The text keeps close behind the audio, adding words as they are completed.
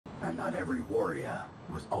And not every warrior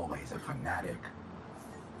was always a fanatic.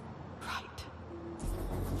 Right.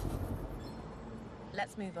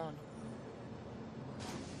 Let's move on.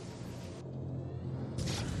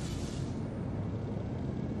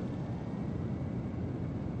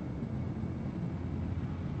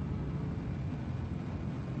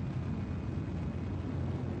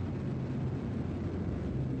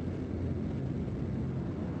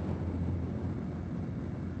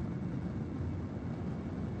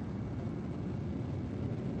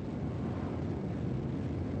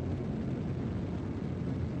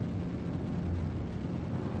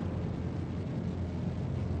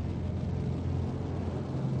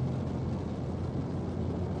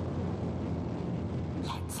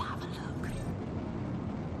 Let's have a look.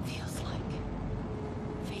 Feels like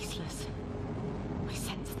faceless. I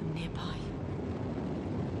sense them nearby.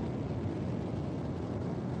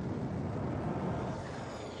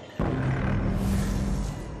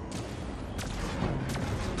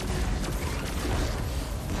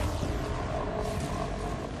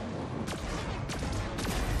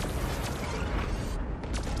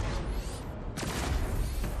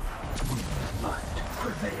 Must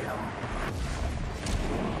prevail.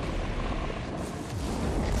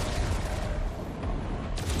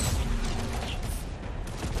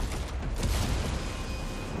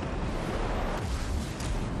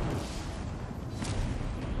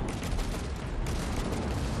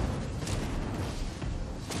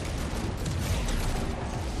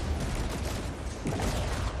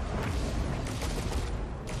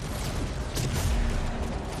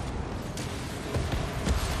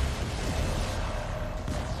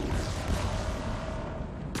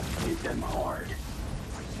 Hit them hard.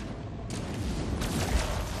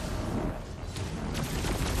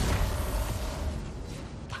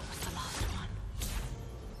 That was the last one.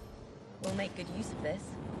 We'll make good use of this.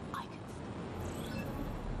 I can...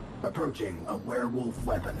 Approaching a werewolf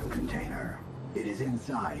weapon container. It is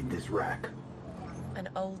inside this wreck. An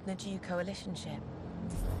old Naju coalition ship.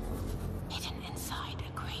 hidden inside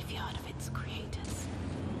a graveyard of its creators.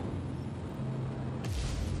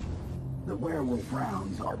 The werewolf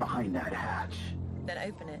rounds are behind that hatch. Then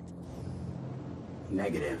open it.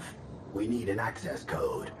 Negative. We need an access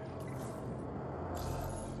code.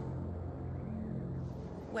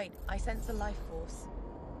 Wait, I sense a life force.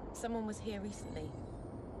 Someone was here recently.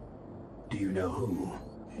 Do you know who?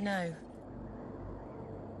 No.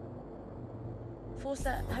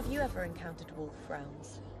 Forcer, have you ever encountered wolf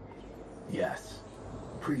rounds? Yes.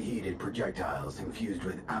 Preheated projectiles infused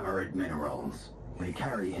with amarid minerals. They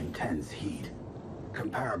carry intense heat,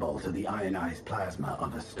 comparable to the ionized plasma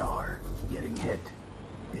of a star. Getting hit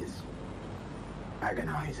is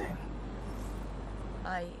agonizing.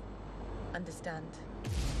 I understand.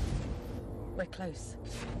 We're close.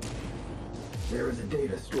 There is a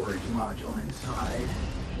data storage module inside.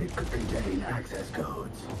 It could contain access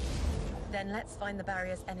codes. Then let's find the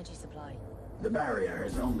barrier's energy supply. The barrier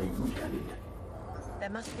is only weakened. There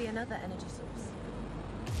must be another energy source.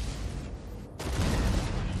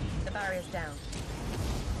 The barrier's down.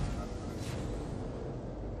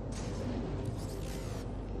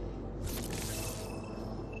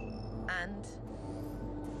 And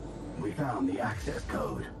We found the access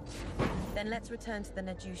code. then let's return to the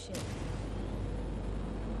Naju ship.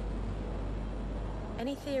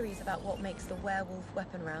 Any theories about what makes the werewolf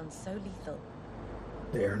weapon rounds so lethal?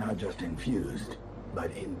 They are not just infused,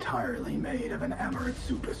 but entirely made of an amarid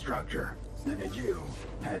superstructure. The Naju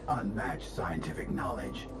had unmatched scientific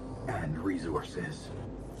knowledge and resources.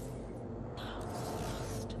 Now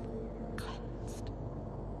lost, cleansed.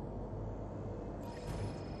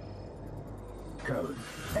 Code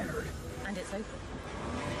entered. And it's open.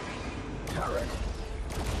 Turret.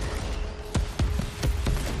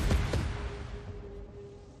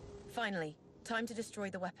 Finally, time to destroy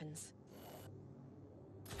the weapons.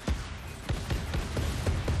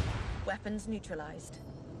 Weapons neutralized.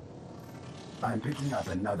 I'm picking up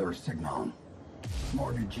another signal.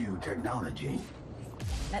 More Naju technology.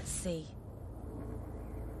 Let's see.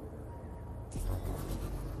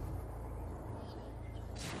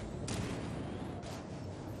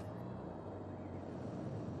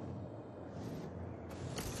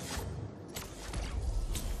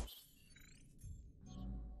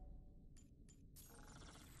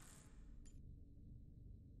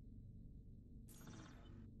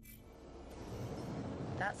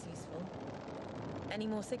 That's useful. Any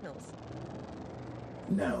more signals?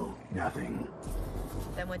 No, nothing.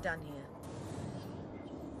 Then we're done here.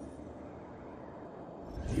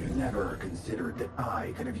 You never considered that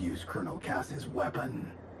I could have used Colonel Cass's weapon.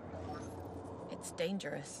 It's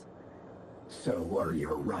dangerous. So are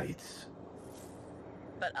your rights.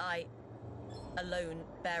 But I, alone,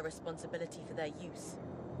 bear responsibility for their use.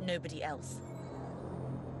 Nobody else.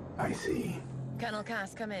 I see. Colonel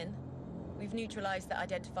Cass, come in. We've neutralized the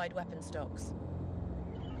identified weapon stocks.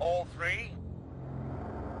 All three?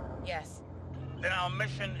 Yes. Then our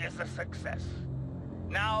mission is a success.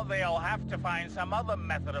 Now they'll have to find some other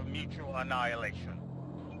method of mutual annihilation.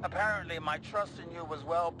 Apparently my trust in you was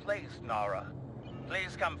well placed, Nara.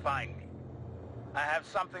 Please come find me. I have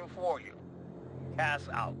something for you. Cass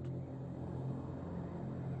out.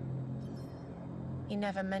 He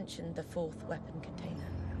never mentioned the fourth weapon container.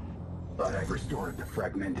 But I've restored the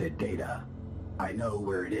fragmented data. I know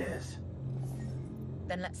where it is.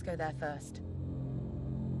 Then let's go there first.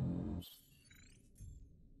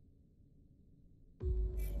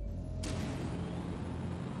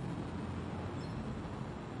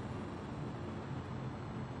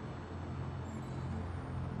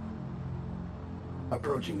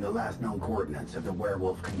 Approaching the last known coordinates of the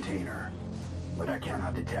werewolf container. But I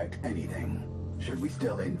cannot detect anything. Should we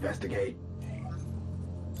still investigate?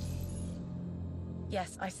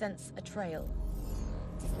 Yes, I sense a trail.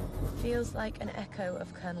 Feels like an echo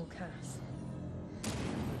of Colonel Cass.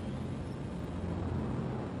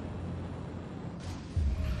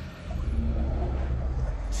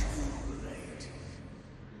 Too late.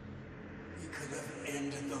 We could have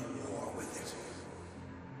ended the war with it.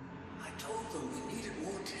 I told them we needed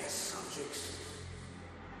more test subjects.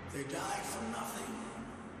 They died for nothing.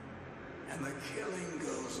 And the killing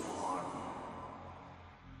goes on.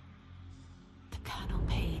 The Colonel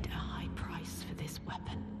paid a high price for this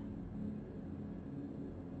weapon.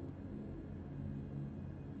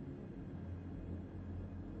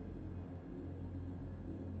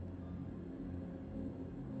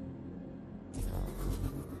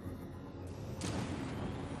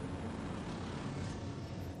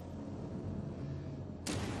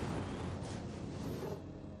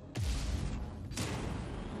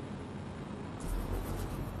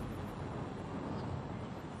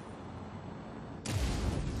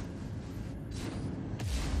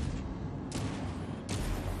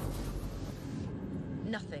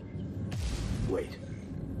 Nothing. Wait.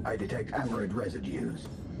 I detect amarid residues.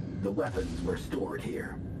 The weapons were stored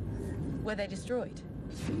here. Were they destroyed?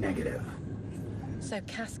 Negative. So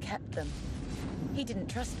Cass kept them. He didn't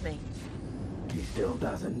trust me. He still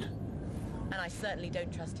doesn't. And I certainly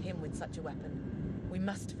don't trust him with such a weapon. We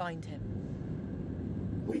must find him.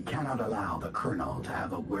 We cannot allow the Colonel to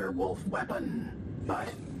have a werewolf weapon.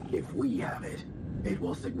 But if we have it, it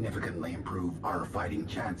will significantly improve our fighting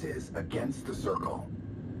chances against the Circle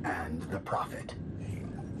and the Prophet.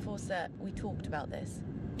 Forcer, we talked about this.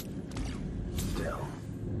 Still,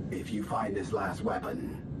 if you find this last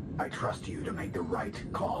weapon, I trust you to make the right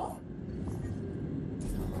call.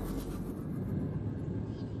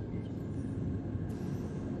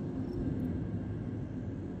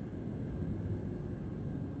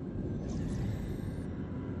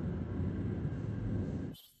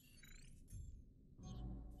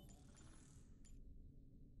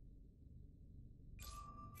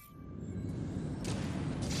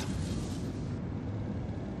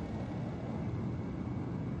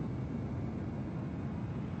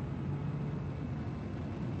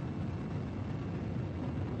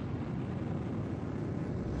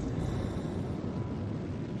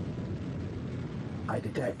 I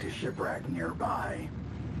detect a shipwreck nearby.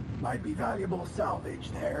 Might be valuable salvage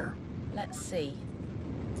there. Let's see.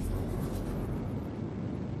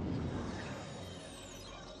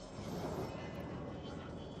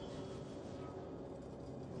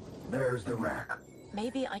 There's the wreck.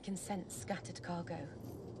 Maybe I can sense scattered cargo.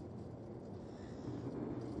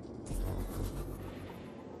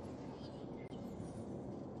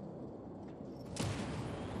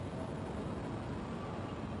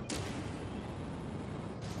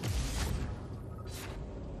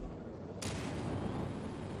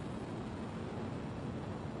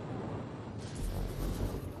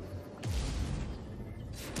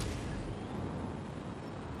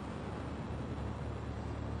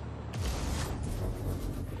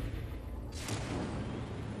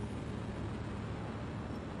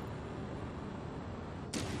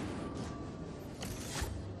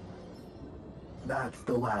 That's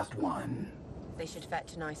the last one. They should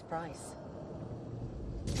fetch a nice price.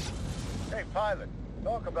 Hey, pilot.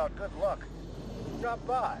 Talk about good luck. Drop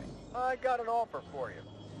by. I got an offer for you.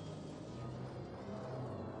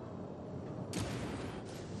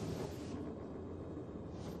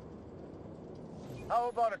 How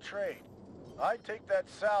about a trade? I'd take that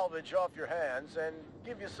salvage off your hands and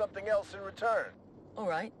give you something else in return. All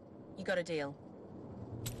right, you got a deal.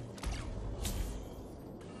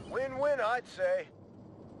 Win-win, I'd say.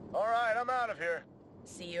 All right, I'm out of here.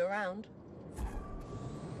 See you around.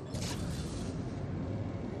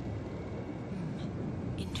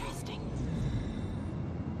 Interesting.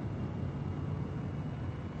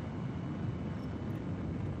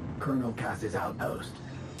 Colonel Cass's outpost.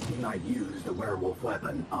 He might use the werewolf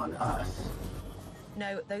weapon on us.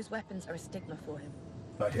 No, those weapons are a stigma for him.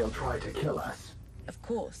 But he'll try to kill us. Of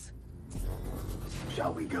course.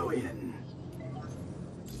 Shall we go in?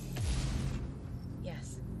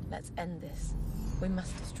 Yes, let's end this. We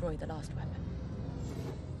must destroy the last weapon.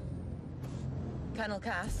 Colonel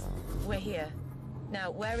Cass, we're here.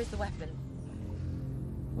 Now, where is the weapon?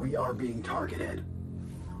 We are being targeted.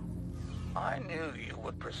 I knew you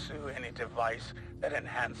would pursue any device that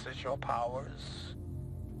enhances your powers,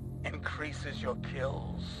 increases your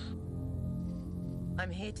kills.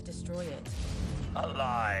 I'm here to destroy it. A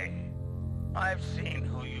lie. I've seen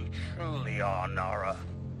who you truly are, Nara.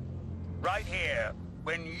 Right here,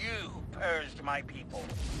 when you purged my people,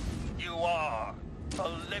 you are a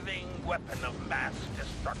living weapon of mass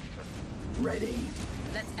destruction. Ready.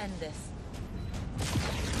 Let's end this.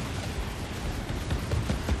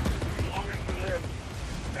 As long as you live,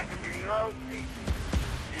 there can be no peace.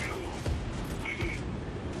 You need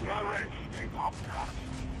courage to podcast.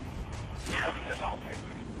 Yes, it's all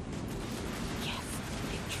paper. Yes,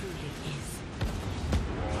 it truly is.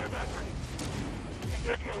 Remember,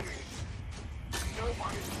 you kill me.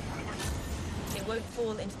 Nobody's ever... It won't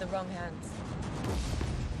fall into the wrong hands.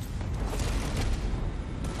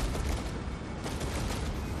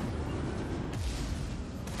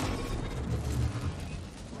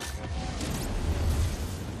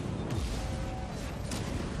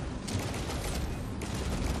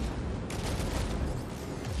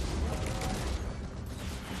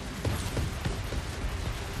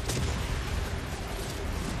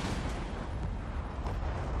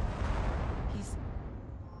 He's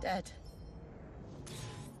dead.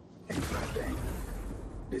 Interesting.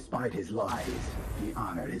 Despite his lies, he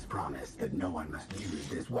honored his promise that no one must use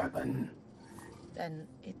this weapon. Then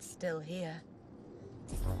it's still here.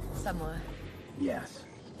 Somewhere. Yes,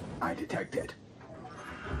 I detect it.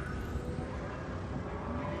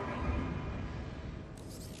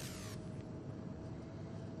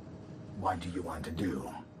 What do you want to do?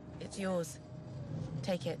 It's yours.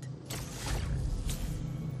 Take it.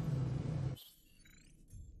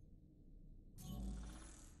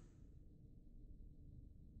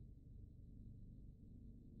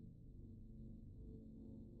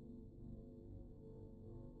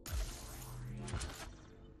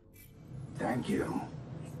 Thank you.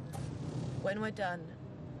 When we're done,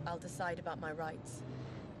 I'll decide about my rights.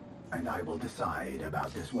 And I will decide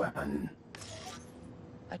about this weapon.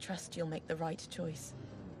 I trust you'll make the right choice.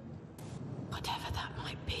 Whatever that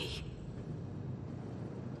might be.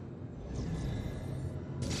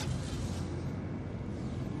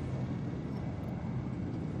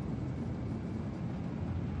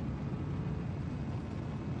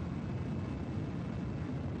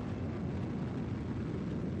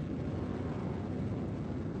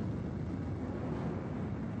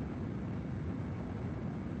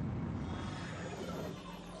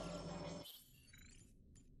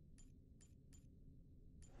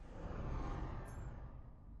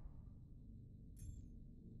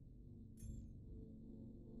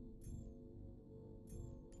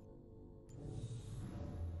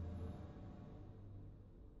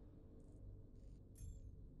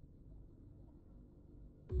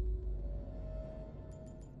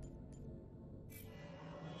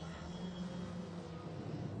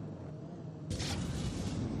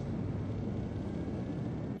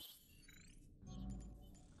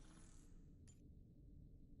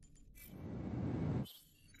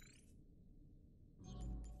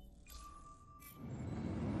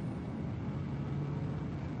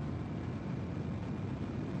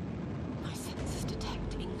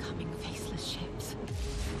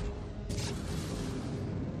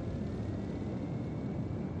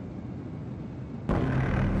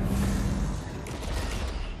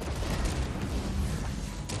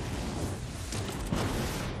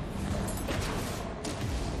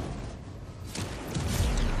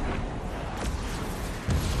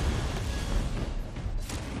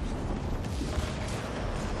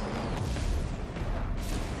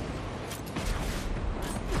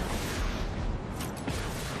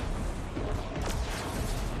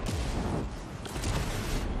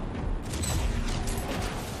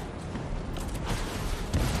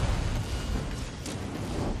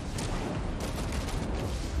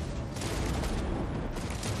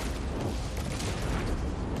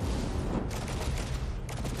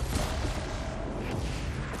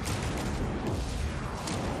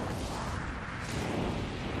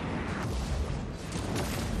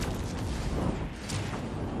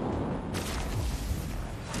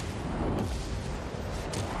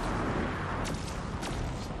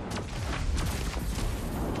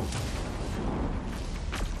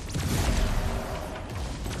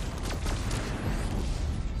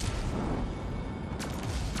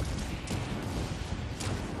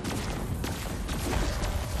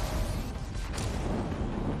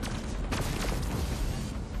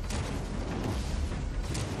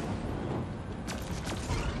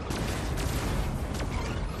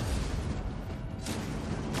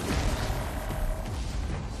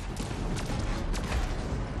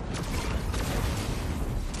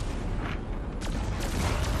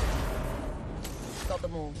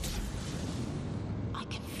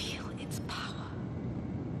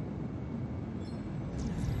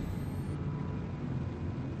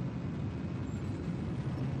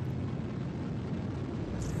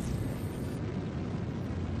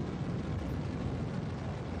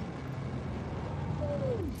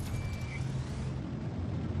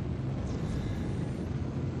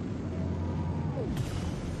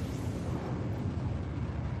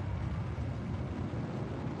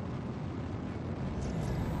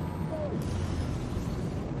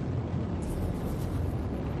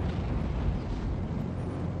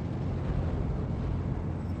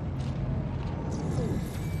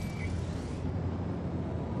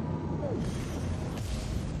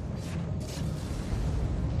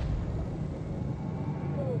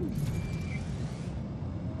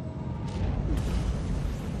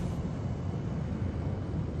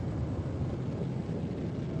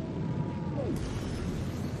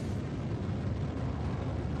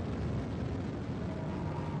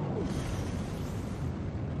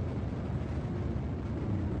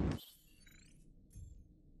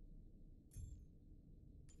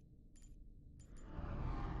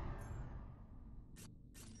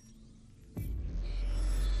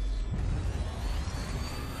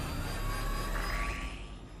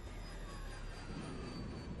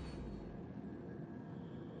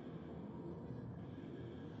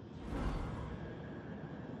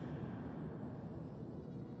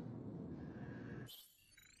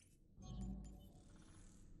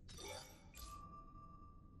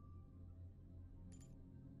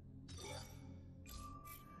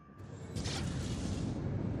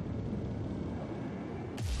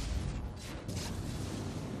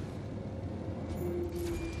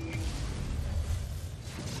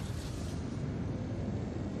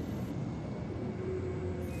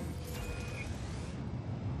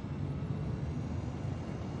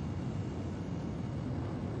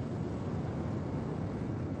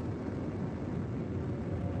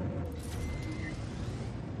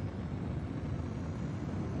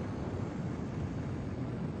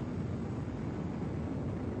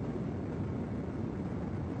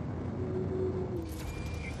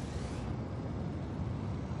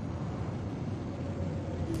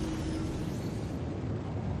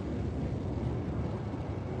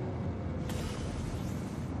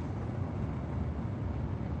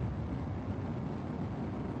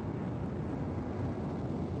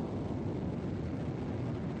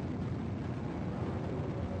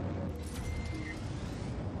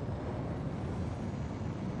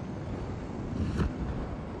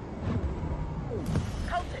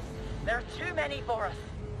 any for us.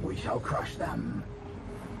 We shall crush them.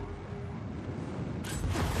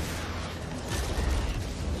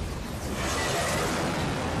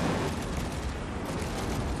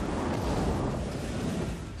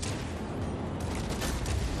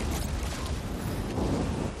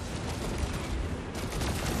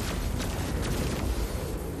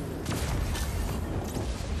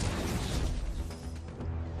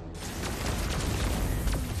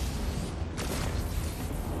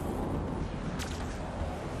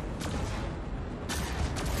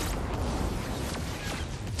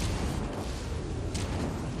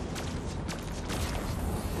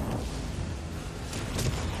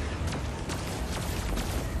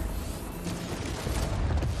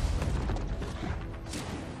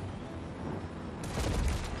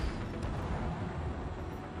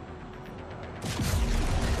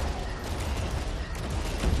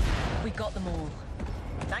 We got them all.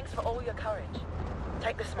 Thanks for all your courage.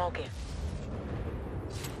 Take the small gift.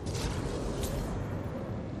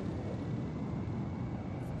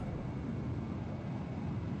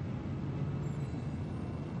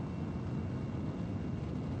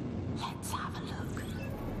 Let's have a look.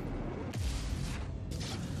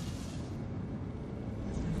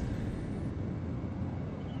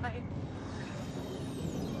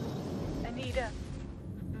 I need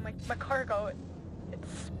my cargo.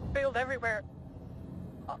 It's spilled everywhere.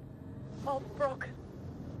 All broken.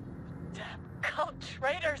 Damn cult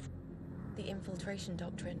traitors! The infiltration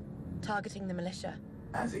doctrine, targeting the militia.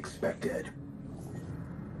 As expected.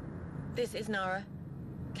 This is Nara.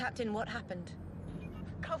 Captain, what happened?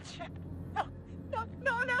 Cult ship. No.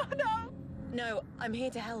 No, I'm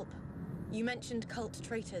here to help. You mentioned cult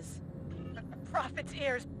traitors. Prophet's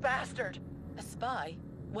ears, bastard. A spy?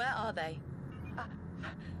 Where are they?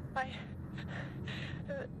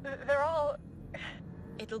 They're all...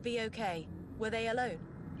 It'll be okay. Were they alone?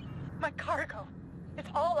 My cargo. It's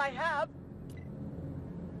all I have.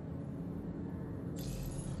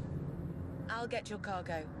 I'll get your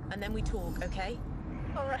cargo, and then we talk, okay?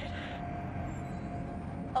 All right.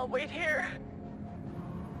 I'll wait here.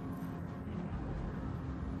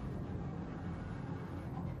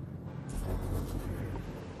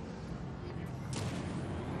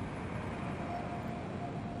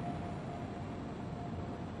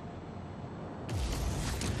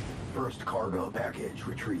 First cargo package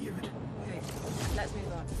retrieved. Good. Let's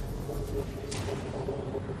move on.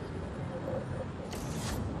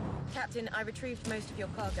 Captain, I retrieved most of your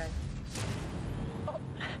cargo. Oh,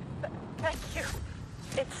 thank you.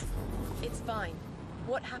 It's fine.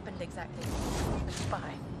 What happened exactly? A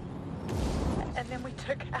spy. And then we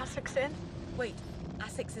took Essex in. Wait,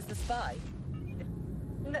 Essex is the spy?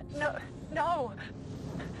 No.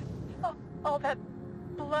 All that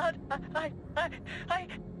blood. I...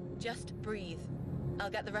 Just breathe.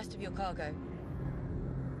 I'll get the rest of your cargo.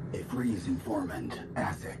 If Ree's informant,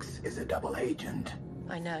 Essex, is a double agent.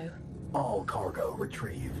 I know. All cargo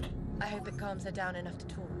retrieved. I hope it calms her down enough to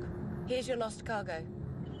talk. Here's your lost cargo.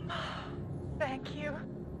 Thank you.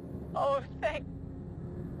 Oh, thank...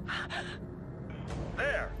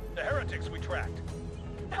 There! The heretics we tracked.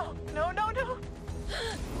 No.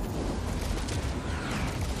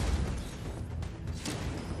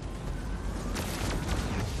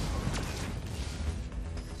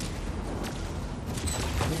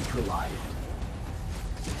 Neutralized.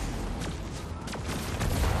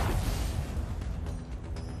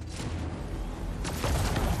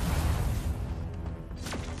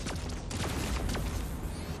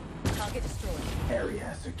 Target destroyed.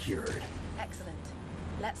 Area secured. Excellent.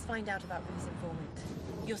 Let's find out about Ree's informant.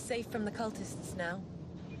 You're safe from the cultists now.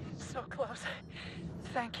 So close.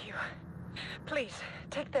 Thank you. Please,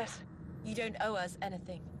 take this. You don't owe us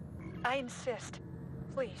anything. I insist.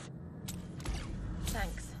 Please.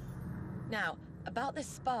 Thanks. Now, about this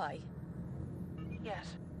spy.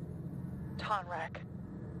 Yes. Tonrak.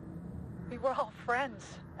 We were all friends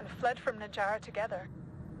and fled from Najara together.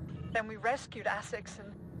 Then we rescued Essex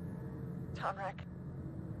and Tonrak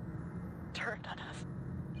turned on us.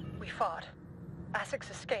 We fought. Essex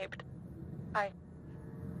escaped. I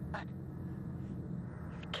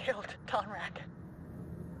killed Tonrak.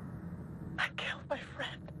 I killed my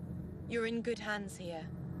friend. You're in good hands here.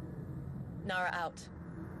 Nara out.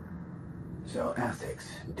 So Essex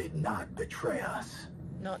did not betray us.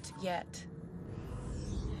 Not yet.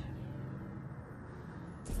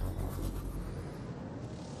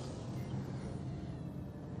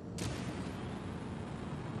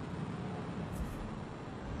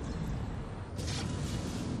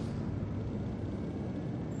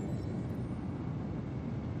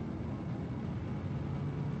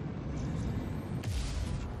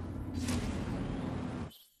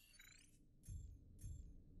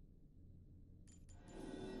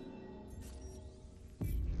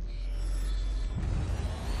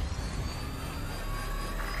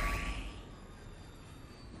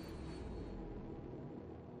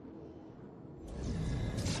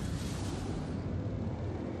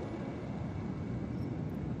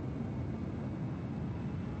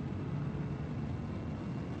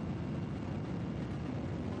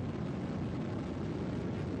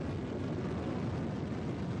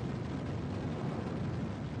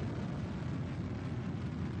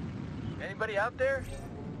 Anybody out there?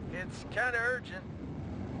 It's kind of urgent.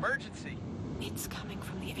 Emergency. It's coming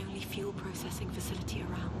from the only fuel processing facility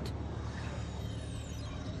around.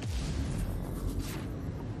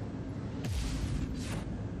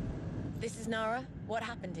 This is Nara. What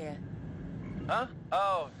happened here? Huh?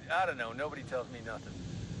 Oh, I don't know. Nobody tells me nothing.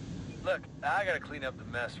 Look, I gotta clean up the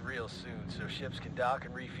mess real soon so ships can dock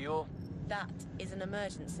and refuel. That is an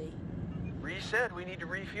emergency. Ree said we need to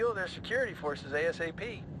refuel their security forces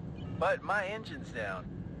ASAP. But my engine's down.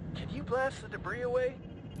 Can you blast the debris away?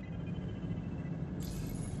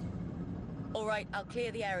 All right, I'll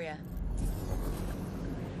clear the area.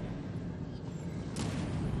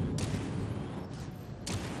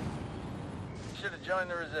 Should have joined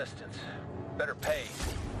the resistance. Better pay.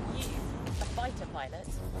 You, a fighter pilot?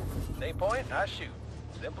 They point, I shoot.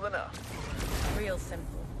 Simple enough. Real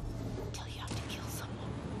simple. Till you have to kill someone.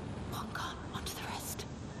 One gun, onto the rest.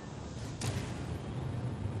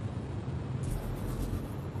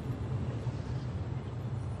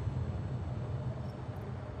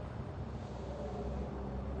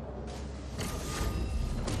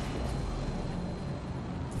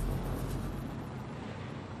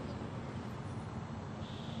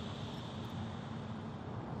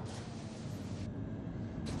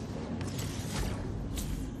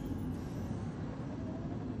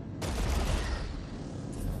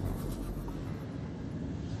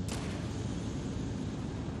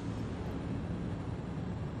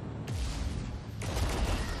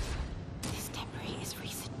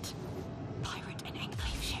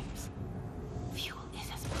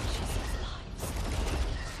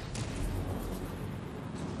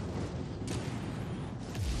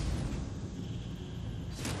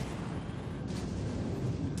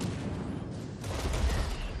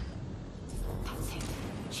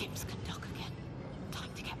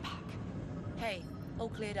 All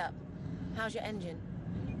cleared up. How's your engine?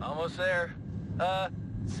 Almost there.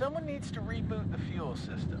 Someone needs to reboot the fuel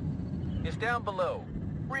system. It's down below.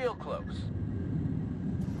 Real close.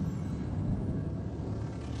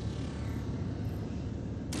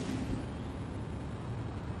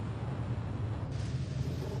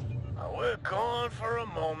 We're gone for a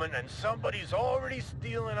moment and somebody's already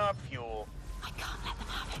stealing our fuel. I can't let them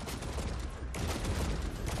have it.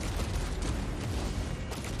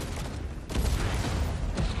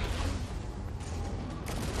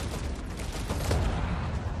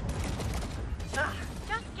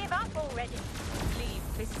 Just give up already. Leave.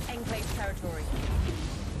 This is Enclave territory.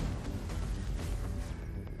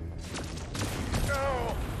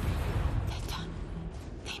 No! They're done.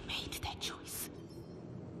 They made their choice.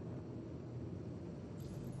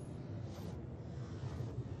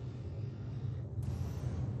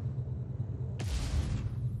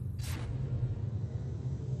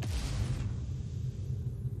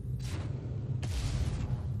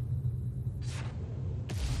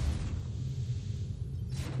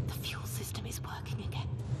 The fuel system is working again.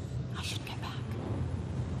 I should get back.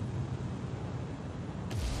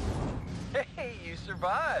 Hey, you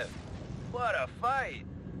survived. What a fight.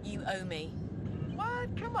 You owe me.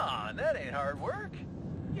 What? Come on, that ain't hard work.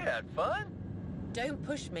 You had fun. Don't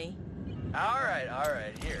push me. All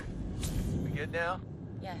right, here. We good now?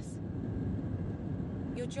 Yes.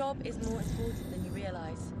 Your job is more important than you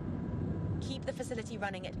realize. Keep the facility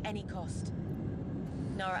running at any cost.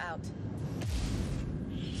 Nara out.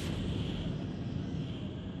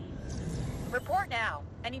 Report now.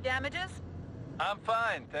 Any damages? I'm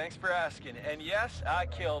fine, thanks for asking. And yes, I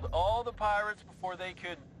killed all the pirates before they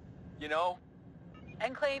could, you know.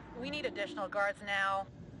 Enclave, we need additional guards now.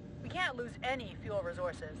 We can't lose any fuel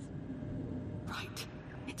resources. Right.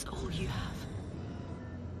 It's all you have.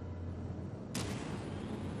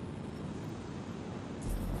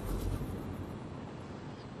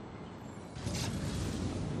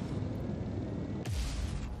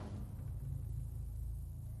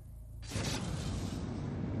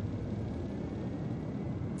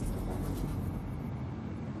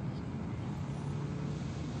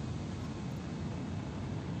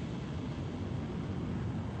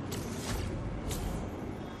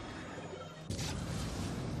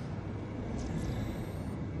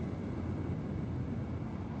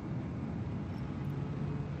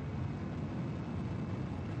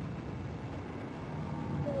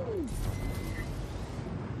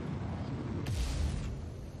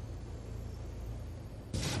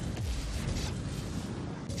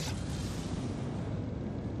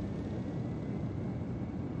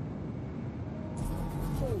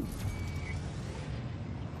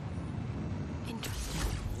 Interesting.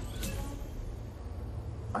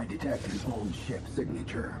 I detect an old ship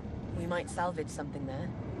signature. We might salvage something there.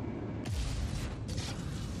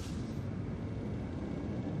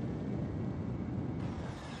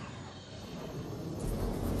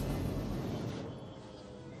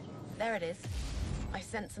 There it is. I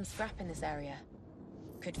sent some scrap in this area.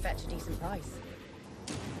 Could fetch a decent price.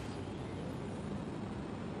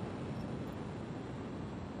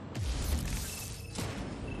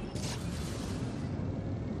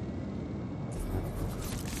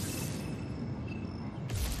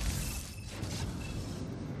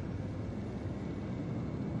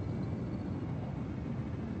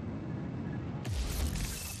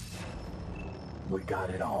 We got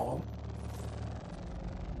it all.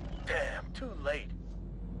 Damn, too late.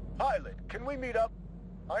 Pilot, can we meet up?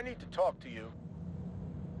 I need to talk to you.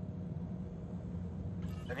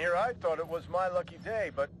 And here I thought it was my lucky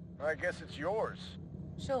day, but I guess it's yours.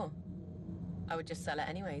 Sure. I would just sell it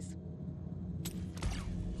anyways.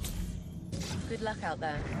 Good luck out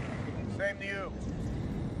there. Same to you.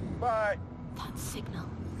 Bye. That signal.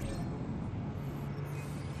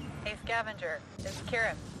 Hey, Scavenger. It's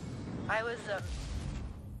Kieran. I was,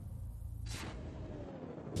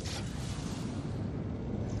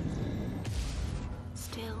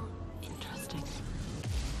 Still interesting.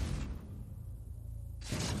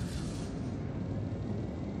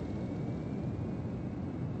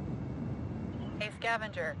 Hey,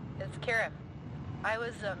 Scavenger. It's Kieran. I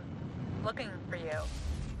was, looking for you.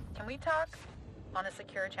 Can we talk? On a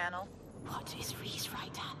secure channel? What is Rhee's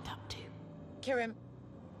right hand up to? Kirim,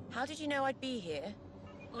 how did you know I'd be here?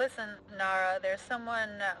 Listen, Nara, there's someone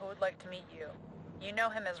who would like to meet you. You know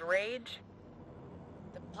him as Rage?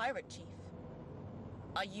 The pirate chief.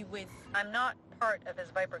 Are you with... I'm not part of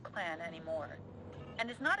his Viper clan anymore. And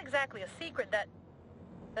it's not exactly a secret that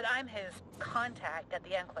I'm his contact at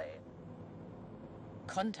the Enclave.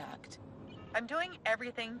 Contact? I'm doing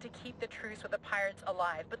everything to keep the truce with the pirates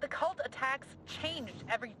alive, but the cult attacks changed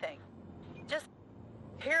everything. Just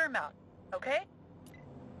hear him out, okay?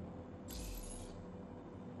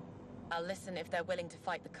 I'll listen if they're willing to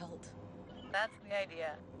fight the cult. That's the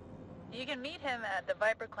idea. You can meet him at the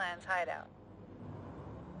Viper clan's hideout.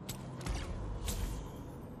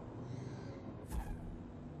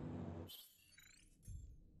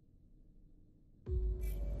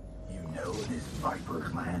 You know this Viper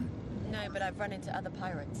clan? No, but I've run into other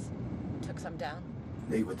pirates. Took some down.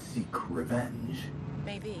 They would seek revenge.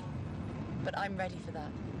 Maybe. But I'm ready for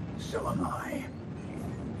that. So am I.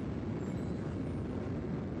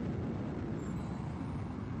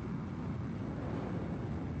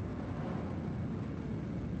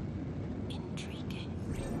 Intriguing.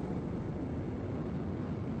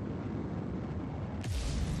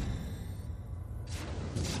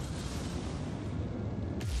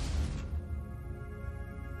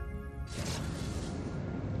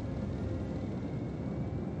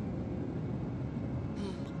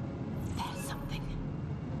 There's something.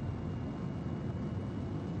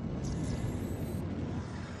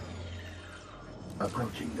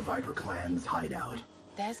 Approaching the Viper clan's hideout.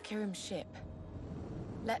 There's Kirim's ship.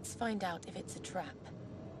 Let's find out if it's a trap.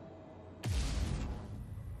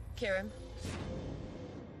 Kirim?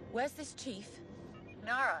 Where's this chief?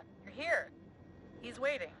 Nara, you're here. He's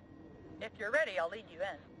waiting. If you're ready, I'll lead you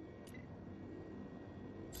in.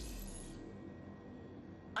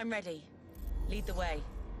 I'm ready. Lead the way.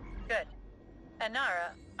 Good. And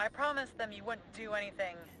Nara, I promised them you wouldn't do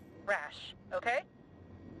anything rash, okay?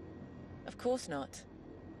 Of course not.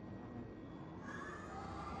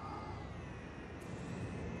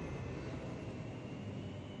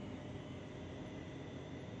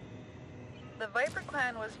 The Viper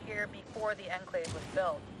clan was here before the Enclave was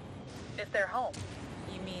built. It's their home.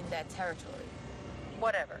 You mean their territory?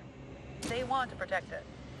 Whatever. They want to protect it.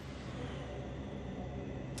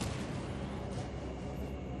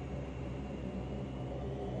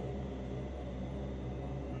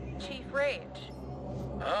 Chief Rage.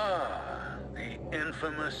 Ah, the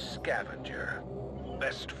infamous Scavenger.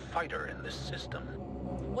 Best fighter in the system.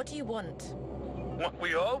 What do you want? What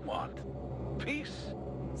we all want. Peace.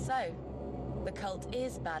 So, the cult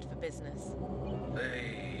is bad for business.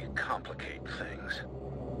 They complicate things.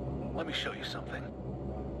 Let me show you something.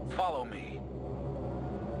 Follow me.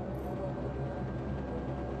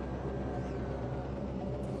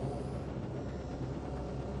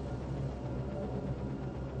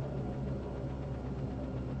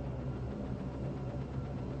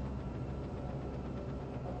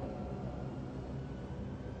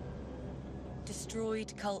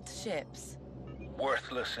 Destroyed cult ships.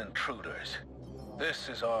 Worthless intruders. This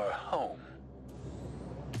is our home.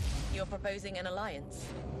 You're proposing an alliance?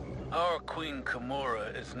 Our Queen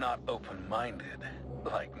Kimura is not open-minded,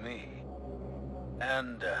 like me.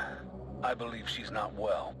 And, I believe she's not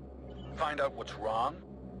well. Find out what's wrong,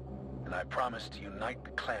 and I promise to unite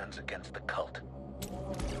the clans against the cult.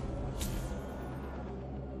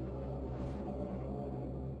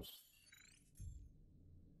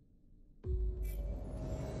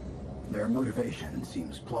 Their motivation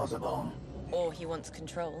seems plausible. Or he wants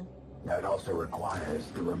control. That also requires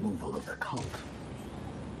the removal of the cult.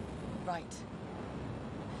 Right.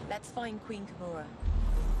 Let's find Queen Kimura.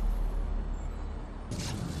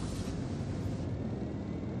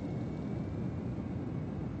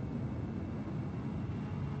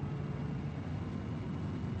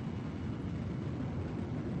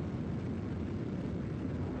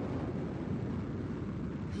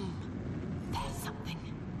 There's something.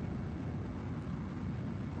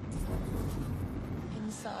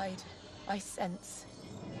 Inside, I sense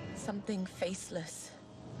something faceless.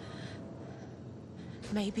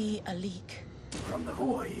 Maybe a leak. From the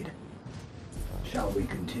void. Shall we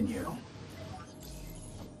continue?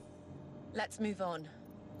 Let's move on.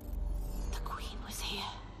 The Queen was here.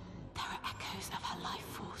 There are echoes of her life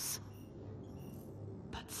force.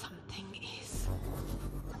 But something is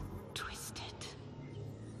twisted.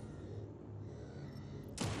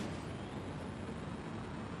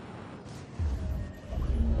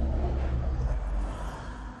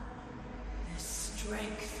 This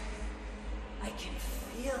strength, I can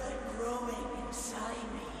feel it growing inside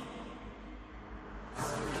me.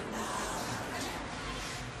 Now